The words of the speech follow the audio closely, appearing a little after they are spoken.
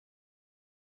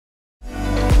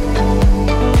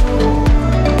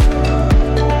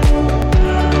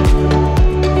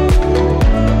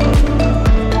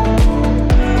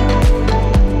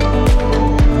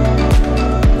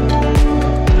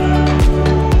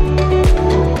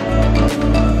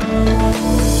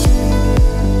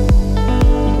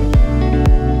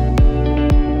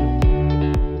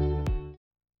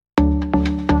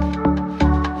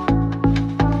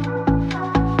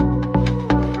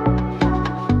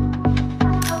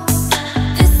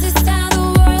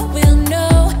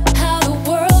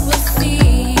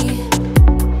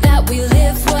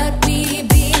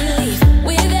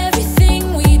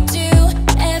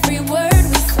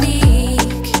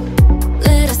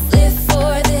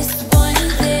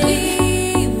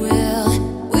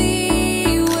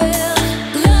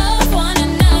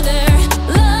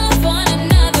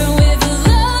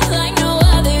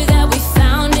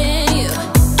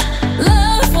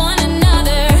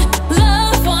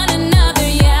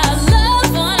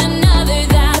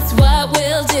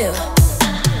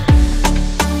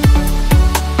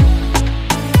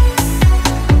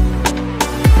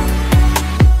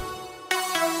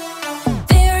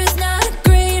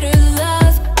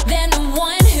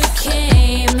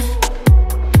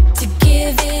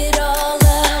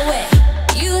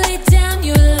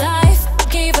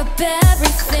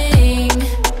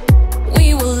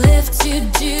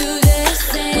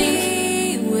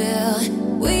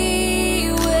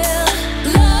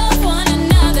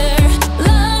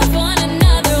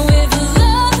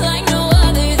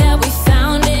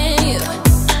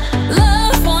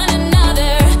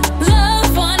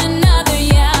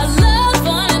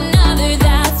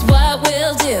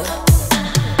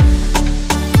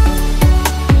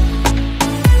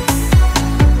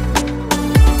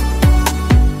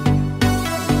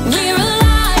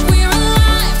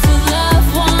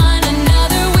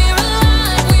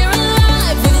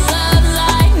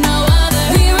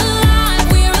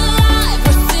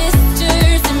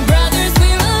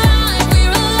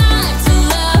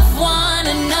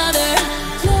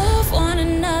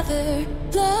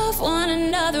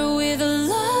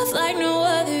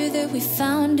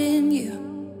found in you.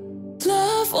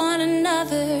 Love one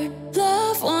another,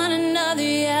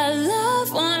 yeah,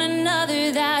 love one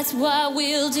another, that's what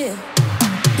we'll do.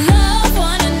 Love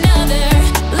one another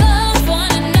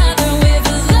with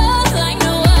a love like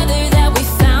no other that we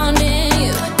found in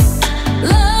you.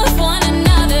 Love one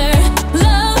another,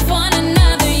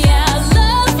 yeah,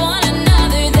 love one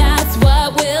another, that's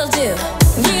what we'll do.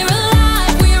 We're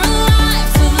alive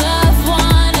to love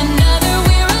one another.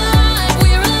 We're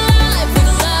alive with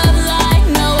a love like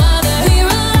no other.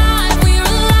 We're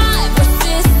alive, we're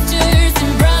sisters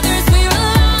and brothers. We're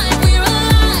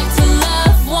alive to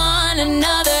love one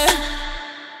another.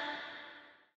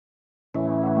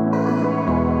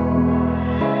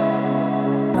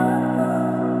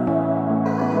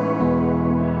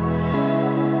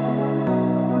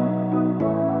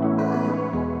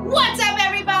 What's up,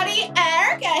 everybody?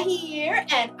 Erica here,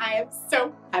 and I am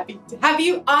so happy to have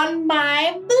you on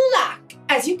my block.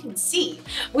 As you can see,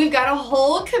 we've got a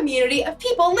whole community of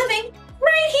people living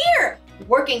right here,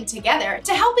 working together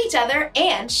to help each other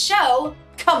and show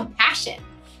compassion.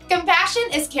 Compassion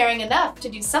is caring enough to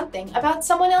do something about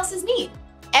someone else's need.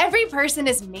 Every person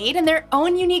is made in their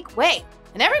own unique way,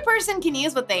 and every person can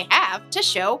use what they have to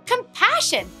show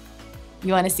compassion.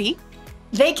 You want to see?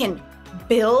 They can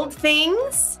build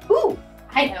things. Ooh,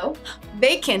 I know.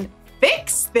 They can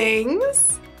fix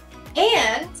things.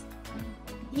 And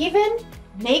even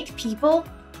make people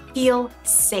feel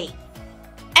safe.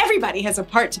 Everybody has a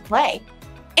part to play.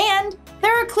 And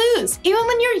there are clues, even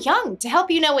when you're young, to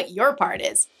help you know what your part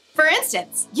is. For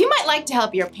instance, you might like to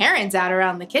help your parents out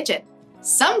around the kitchen.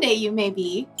 Someday you may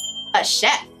be a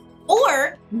chef.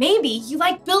 Or maybe you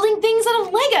like building things out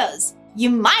of Legos. You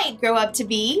might grow up to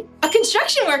be a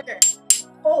construction worker.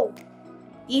 Oh,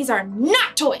 these are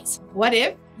not toys. What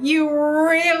if you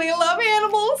really love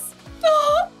animals?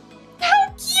 Oh, how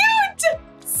cute!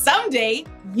 Someday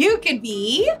you could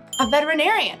be a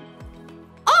veterinarian.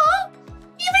 Oh,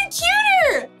 even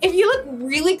cuter! If you look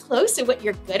really close at what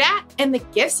you're good at and the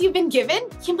gifts you've been given,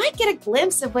 you might get a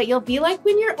glimpse of what you'll be like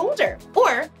when you're older.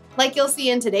 Or, like you'll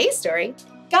see in today's story,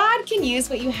 God can use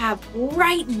what you have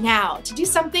right now to do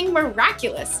something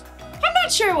miraculous. I'm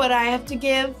not sure what I have to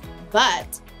give,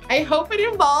 but I hope it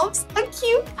involves a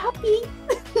cute puppy.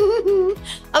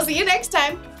 I'll see you next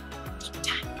time.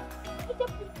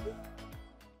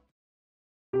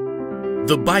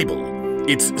 The Bible.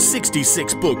 It's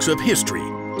 66 books of history,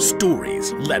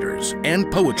 stories, letters, and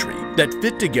poetry that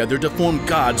fit together to form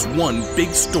God's one big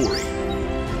story.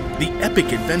 The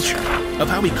epic adventure of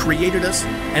how He created us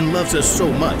and loves us so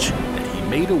much that He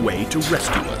made a way to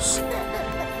rescue us.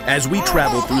 As we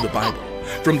travel through the Bible,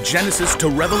 from Genesis to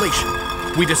Revelation,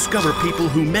 we discover people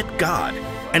who met God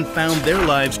and found their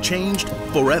lives changed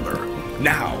forever.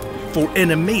 Now, for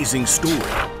an amazing story,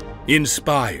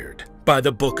 inspired by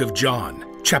the book of John,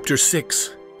 chapter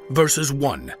 6, verses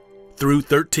 1 through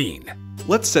 13.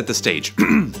 Let's set the stage.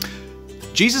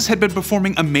 Jesus had been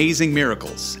performing amazing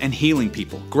miracles and healing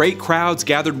people. Great crowds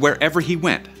gathered wherever He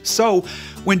went. So,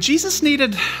 when Jesus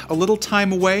needed a little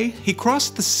time away, He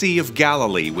crossed the Sea of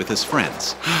Galilee with His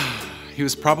friends. He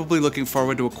was probably looking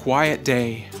forward to a quiet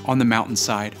day on the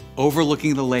mountainside,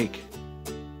 overlooking the lake.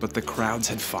 But the crowds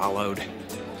had followed.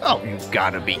 Oh, you've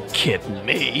got to be kidding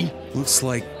me. Looks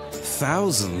like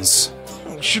thousands.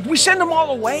 Should we send them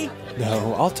all away?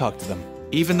 No, I'll talk to them.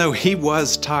 Even though He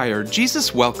was tired,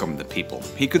 Jesus welcomed the people.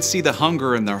 He could see the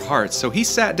hunger in their hearts, so He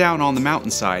sat down on the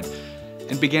mountainside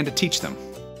and began to teach them.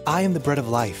 I am the bread of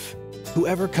life.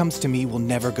 Whoever comes to me will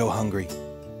never go hungry.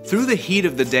 Through the heat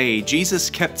of the day, Jesus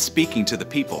kept speaking to the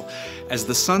people. As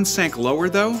the sun sank lower,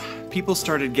 though, people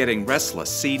started getting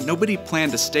restless. See, nobody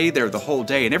planned to stay there the whole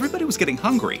day, and everybody was getting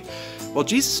hungry. Well,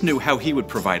 Jesus knew how He would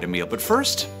provide a meal, but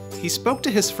first, He spoke to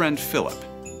His friend Philip.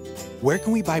 Where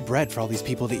can we buy bread for all these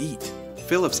people to eat?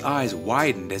 Philip's eyes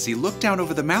widened as he looked down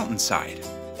over the mountainside.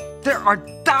 There are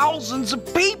thousands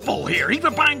of people here.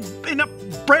 Even buying enough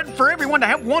bread for everyone to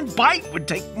have one bite would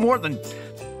take more than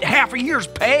half a year's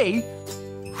pay.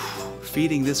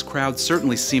 Feeding this crowd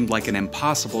certainly seemed like an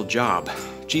impossible job.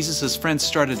 Jesus' friends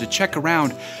started to check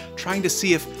around, trying to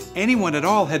see if anyone at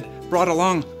all had brought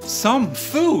along some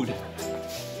food.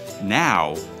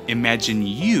 Now, imagine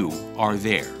you are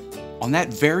there, on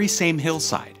that very same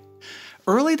hillside.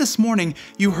 Early this morning,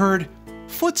 you heard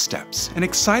footsteps and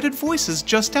excited voices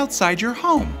just outside your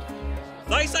home.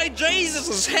 They say Jesus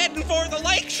is heading for the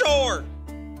lakeshore.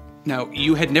 Now,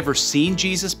 you had never seen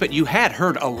Jesus, but you had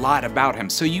heard a lot about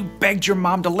Him, so you begged your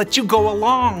mom to let you go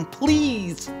along,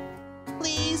 please.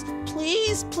 Please,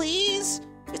 please, please.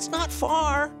 It's not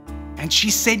far. And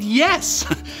she said yes,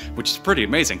 which is pretty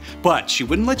amazing, but she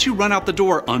wouldn't let you run out the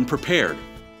door unprepared.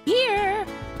 Here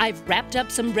I've wrapped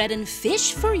up some bread and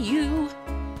fish for you.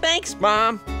 Thanks,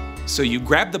 Mom. So you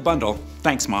grabbed the bundle,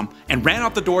 thanks Mom, and ran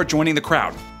out the door, joining the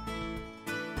crowd.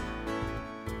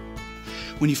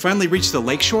 When you finally reached the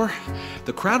lakeshore,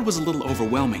 the crowd was a little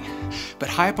overwhelming. But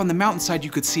high up on the mountainside, you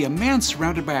could see a man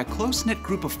surrounded by a close-knit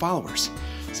group of followers.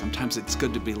 Sometimes it's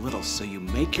good to be little, so you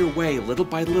make your way little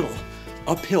by little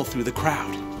uphill through the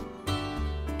crowd.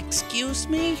 Excuse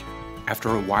me? After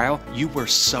a while, you were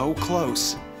so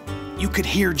close. You could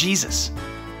hear Jesus.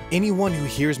 Anyone who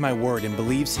hears my word and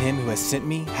believes him who has sent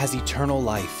me has eternal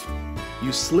life.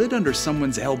 You slid under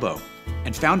someone's elbow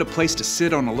and found a place to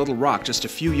sit on a little rock just a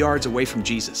few yards away from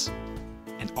Jesus.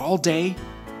 And all day,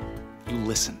 you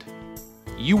listened.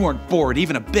 You weren't bored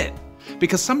even a bit,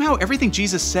 because somehow everything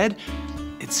Jesus said,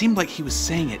 it seemed like he was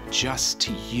saying it just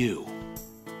to you.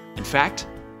 In fact,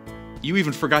 you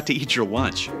even forgot to eat your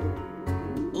lunch.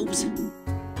 Oops.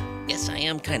 Guess I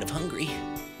am kind of hungry.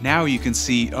 Now you can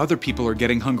see other people are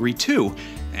getting hungry too.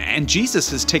 And Jesus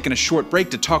has taken a short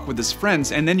break to talk with his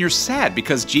friends, and then you're sad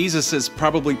because Jesus is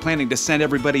probably planning to send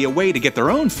everybody away to get their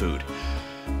own food.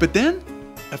 But then,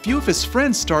 a few of his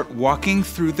friends start walking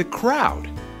through the crowd.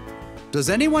 Does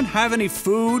anyone have any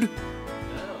food?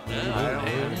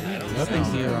 Nothing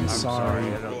here, I'm sorry.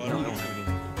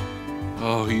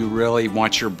 Oh, you really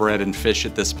want your bread and fish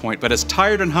at this point, but as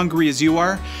tired and hungry as you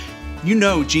are, you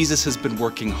know Jesus has been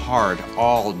working hard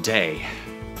all day.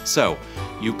 So,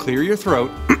 you clear your throat,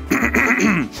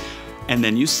 and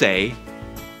then you say,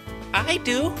 I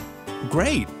do.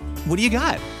 Great. What do you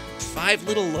got? 5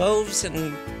 little loaves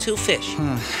and 2 fish.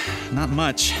 not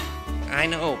much. I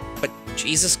know, but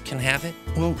Jesus can have it.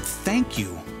 Well, thank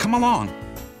you. Come along.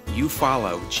 You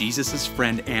follow Jesus'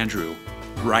 friend Andrew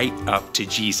right up to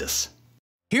Jesus.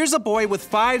 Here's a boy with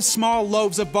 5 small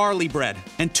loaves of barley bread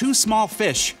and 2 small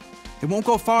fish. It won't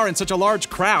go far in such a large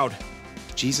crowd.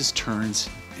 Jesus turns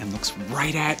and looks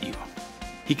right at you.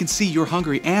 He can see you're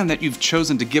hungry and that you've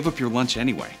chosen to give up your lunch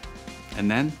anyway. And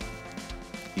then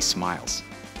he smiles.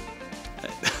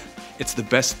 It's the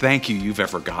best thank you you've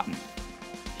ever gotten.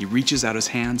 He reaches out his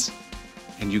hands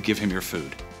and you give him your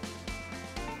food.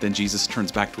 Then Jesus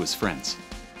turns back to his friends.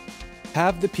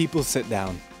 Have the people sit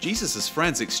down. Jesus'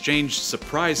 friends exchanged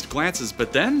surprised glances,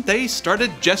 but then they started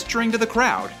gesturing to the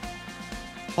crowd.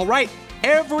 All right,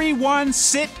 everyone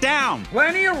sit down.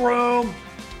 Plenty of room.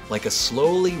 Like a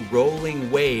slowly rolling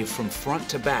wave from front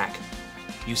to back,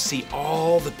 you see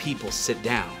all the people sit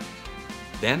down.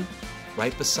 Then,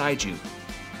 right beside you,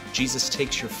 Jesus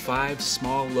takes your 5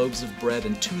 small loaves of bread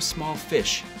and 2 small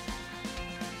fish,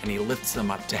 and he lifts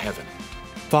them up to heaven.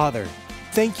 Father,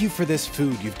 thank you for this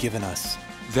food you've given us.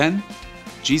 Then,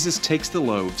 Jesus takes the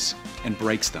loaves and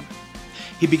breaks them.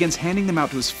 He begins handing them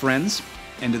out to his friends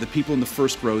and to the people in the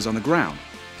first rows on the ground.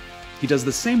 He does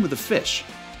the same with the fish.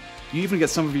 You even get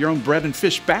some of your own bread and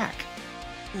fish back.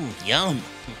 Yum.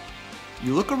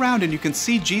 You look around and you can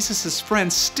see Jesus'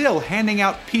 friends still handing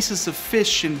out pieces of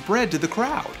fish and bread to the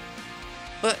crowd.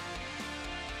 But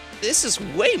this is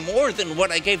way more than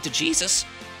what I gave to Jesus.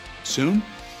 Soon,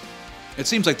 it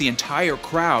seems like the entire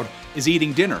crowd is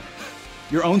eating dinner.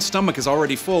 Your own stomach is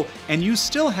already full, and you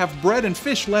still have bread and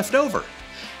fish left over.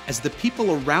 As the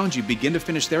people around you begin to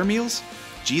finish their meals,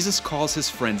 Jesus calls his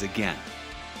friends again.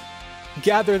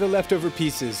 Gather the leftover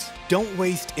pieces. Don't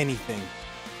waste anything.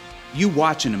 You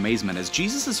watch in amazement as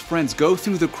Jesus' friends go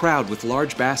through the crowd with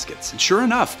large baskets. And sure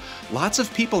enough, lots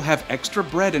of people have extra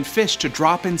bread and fish to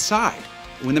drop inside.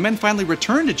 When the men finally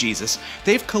return to Jesus,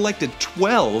 they've collected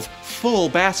 12 full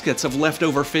baskets of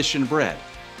leftover fish and bread.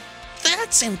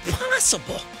 That's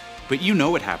impossible. But you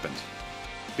know it happened,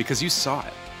 because you saw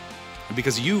it, and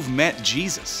because you've met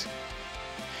Jesus.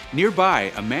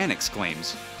 Nearby, a man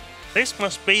exclaims, This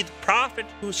must be the prophet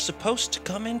who's supposed to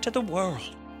come into the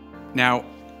world. Now,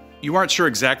 you aren't sure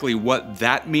exactly what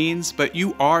that means, but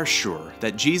you are sure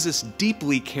that Jesus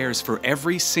deeply cares for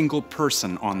every single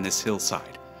person on this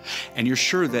hillside. And you're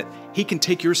sure that he can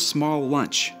take your small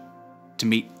lunch to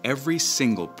meet every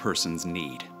single person's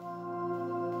need.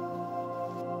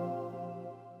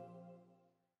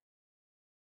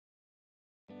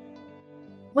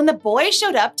 When the boy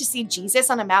showed up to see Jesus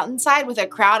on a mountainside with a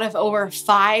crowd of over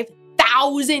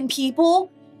 5,000 people,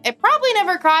 it probably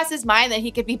never crossed his mind that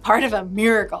he could be part of a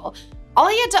miracle. All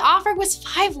he had to offer was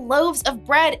 5 loaves of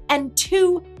bread and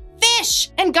 2 fish,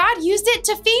 and God used it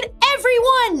to feed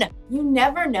everyone. You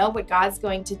never know what God's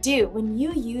going to do when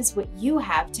you use what you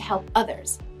have to help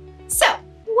others. So,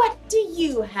 what do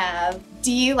you have?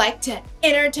 Do you like to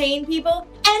entertain people?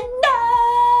 And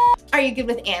are you good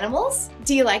with animals?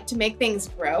 Do you like to make things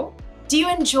grow? Do you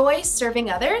enjoy serving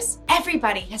others?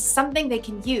 Everybody has something they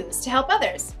can use to help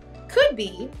others. Could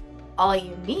be all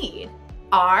you need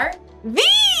are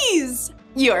these,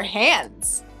 your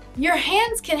hands. Your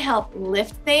hands can help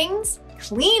lift things,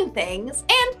 clean things,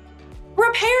 and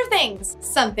repair things.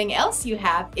 Something else you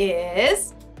have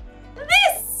is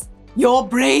this, your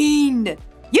brain.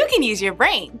 You can use your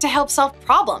brain to help solve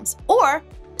problems or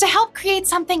to help create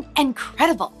something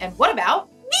incredible. And what about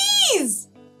these?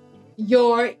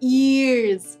 Your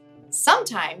ears.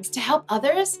 Sometimes to help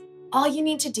others, all you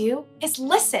need to do is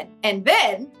listen. And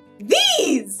then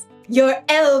these, your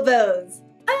elbows.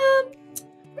 I'm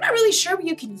not really sure what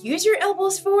you can use your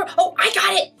elbows for. Oh, I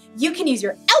got it. You can use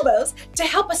your elbows to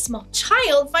help a small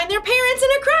child find their parents in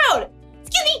a crowd.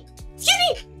 Excuse me.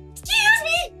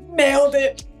 Nailed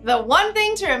it. The one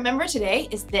thing to remember today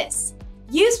is this.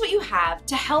 Use what you have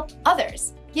to help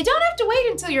others. You don't have to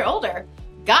wait until you're older.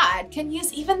 God can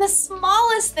use even the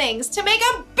smallest things to make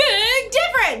a big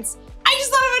difference. I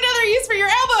just thought of another use for your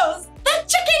elbows. The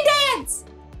chicken dance.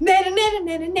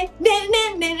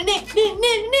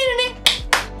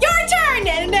 Your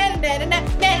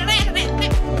turn.